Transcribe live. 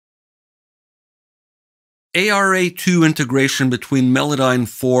ARA2 integration between Melodyne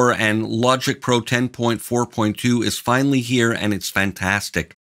 4 and Logic Pro 10.4.2 is finally here, and it's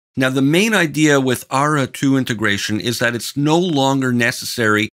fantastic. Now, the main idea with ARA2 integration is that it's no longer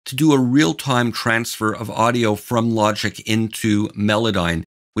necessary to do a real-time transfer of audio from Logic into Melodyne.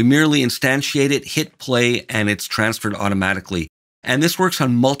 We merely instantiate it, hit play, and it's transferred automatically. And this works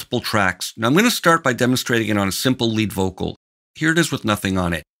on multiple tracks. Now, I'm going to start by demonstrating it on a simple lead vocal. Here it is with nothing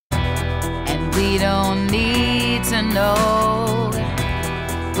on it. And we don't need to know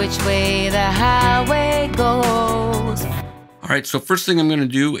which way the highway goes. All right, so first thing I'm going to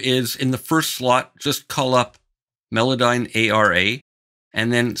do is in the first slot, just call up Melodyne ARA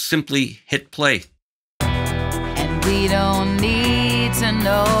and then simply hit play. And we don't need to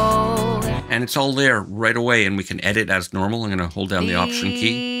know. And it's all there right away, and we can edit as normal. I'm going to hold down the Option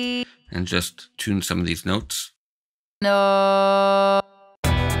key and just tune some of these notes. No.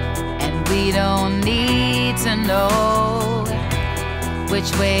 And we don't need to know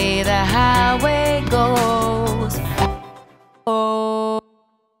which way the highway goes.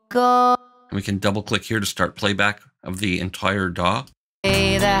 Go. And we can double click here to start playback of the entire DAW.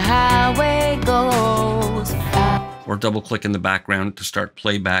 The highway goes. Or double click in the background to start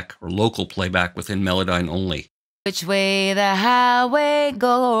playback or local playback within Melodyne only. Which way the highway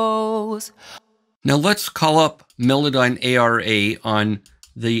goes. Now let's call up Melodyne ARA on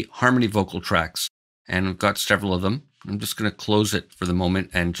the harmony vocal tracks. And we've got several of them. I'm just going to close it for the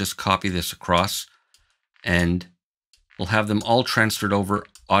moment and just copy this across. And we'll have them all transferred over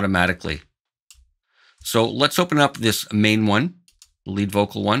automatically. So let's open up this main one, the lead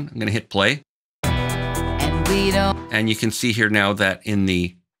vocal one. I'm going to hit play. And you can see here now that in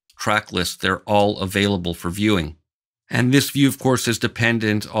the track list, they're all available for viewing. And this view, of course, is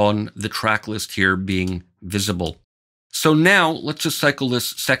dependent on the track list here being visible. So now let's just cycle this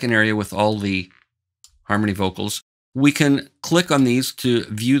second area with all the harmony vocals. We can click on these to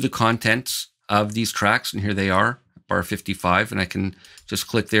view the contents of these tracks. And here they are, bar 55. And I can just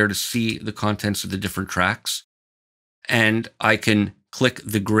click there to see the contents of the different tracks. And I can click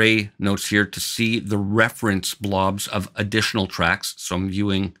the gray notes here to see the reference blobs of additional tracks. So I'm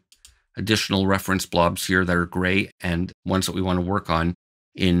viewing additional reference blobs here that are gray and ones that we want to work on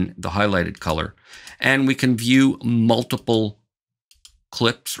in the highlighted color. And we can view multiple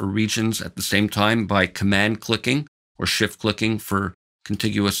clips or regions at the same time by command clicking or shift clicking for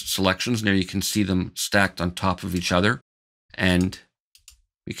contiguous selections. And there you can see them stacked on top of each other. And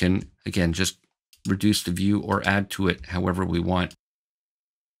we can, again, just reduce the view or add to it however we want.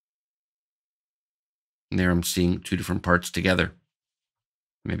 And there I'm seeing two different parts together.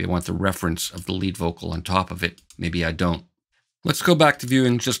 Maybe I want the reference of the lead vocal on top of it. Maybe I don't. Let's go back to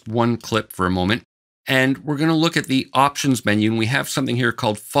viewing just one clip for a moment. And we're going to look at the options menu. And we have something here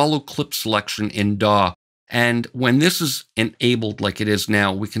called follow clip selection in DAW. And when this is enabled like it is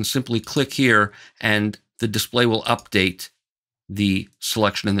now, we can simply click here and the display will update the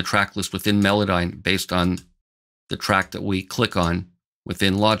selection in the track list within Melodyne based on the track that we click on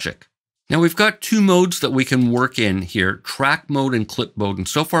within Logic. Now we've got two modes that we can work in here, track mode and clip mode. And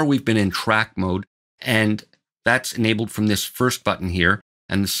so far we've been in track mode, and that's enabled from this first button here.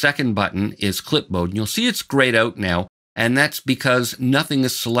 And the second button is clip mode. And you'll see it's grayed out now, and that's because nothing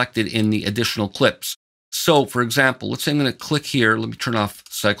is selected in the additional clips. So for example, let's say I'm going to click here. Let me turn off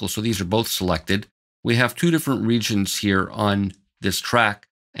cycle. So these are both selected. We have two different regions here on this track,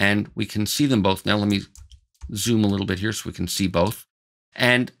 and we can see them both. Now let me zoom a little bit here so we can see both.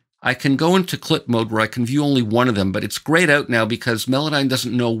 And I can go into clip mode where I can view only one of them, but it's grayed out now because Melodyne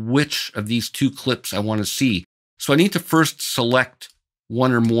doesn't know which of these two clips I want to see. So I need to first select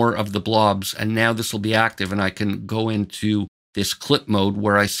one or more of the blobs, and now this will be active, and I can go into this clip mode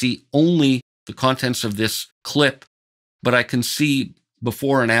where I see only the contents of this clip, but I can see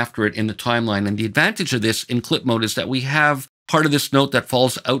before and after it in the timeline. And the advantage of this in clip mode is that we have part of this note that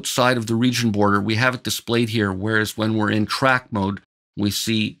falls outside of the region border. We have it displayed here, whereas when we're in track mode, we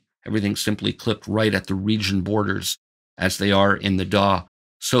see everything simply clipped right at the region borders as they are in the DAW.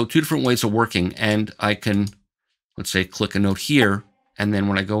 So two different ways of working. And I can, let's say, click a note here. And then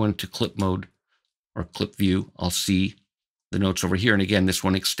when I go into clip mode or clip view, I'll see the notes over here. And again, this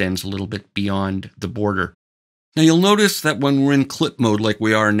one extends a little bit beyond the border. Now you'll notice that when we're in clip mode like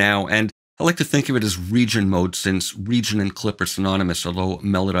we are now, and I like to think of it as region mode since region and clip are synonymous, although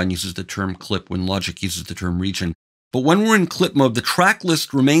Melodyne uses the term clip when Logic uses the term region. But when we're in clip mode, the track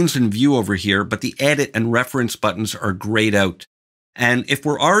list remains in view over here, but the edit and reference buttons are grayed out. And if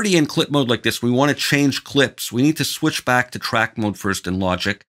we're already in clip mode like this, we want to change clips. We need to switch back to track mode first in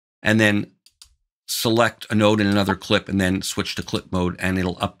Logic, and then select a note in another clip, and then switch to clip mode, and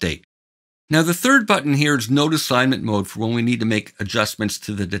it'll update. Now, the third button here is note assignment mode for when we need to make adjustments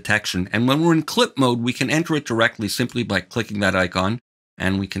to the detection. And when we're in clip mode, we can enter it directly simply by clicking that icon.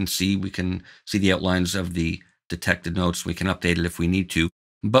 And we can see the outlines of the detected notes. We can update it if we need to.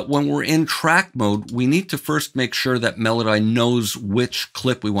 But when we're in track mode, we need to first make sure that Melodyne knows which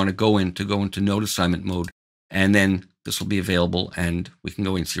clip we want to go into note assignment mode. And then this will be available, and we can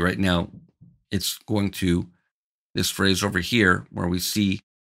go and see right now, it's going to this phrase over here where we see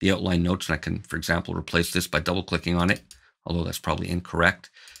the outline notes. And I can, for example, replace this by double clicking on it, although that's probably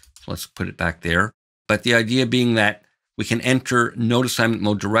incorrect. So let's put it back there. But the idea being that we can enter note assignment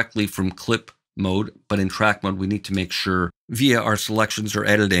mode directly from clip mode, but in track mode, we need to make sure via our selections or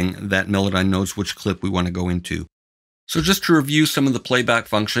editing that Melodyne knows which clip we want to go into. So just to review some of the playback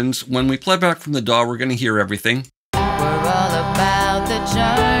functions, when we play back from the DAW, we're going to hear everything. We're all about the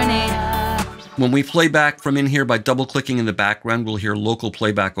journey. When we play back from in here by double clicking in the background, we'll hear local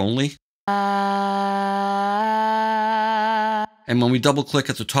playback only. And when we double click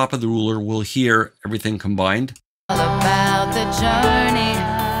at the top of the ruler, we'll hear everything combined. All about the journey.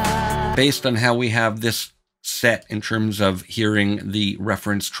 Based on how we have this set in terms of hearing the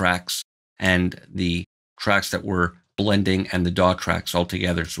reference tracks and the tracks that we're blending and the DAW tracks all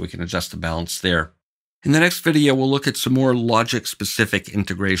together, so we can adjust the balance there. In the next video, we'll look at some more logic-specific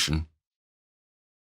integration.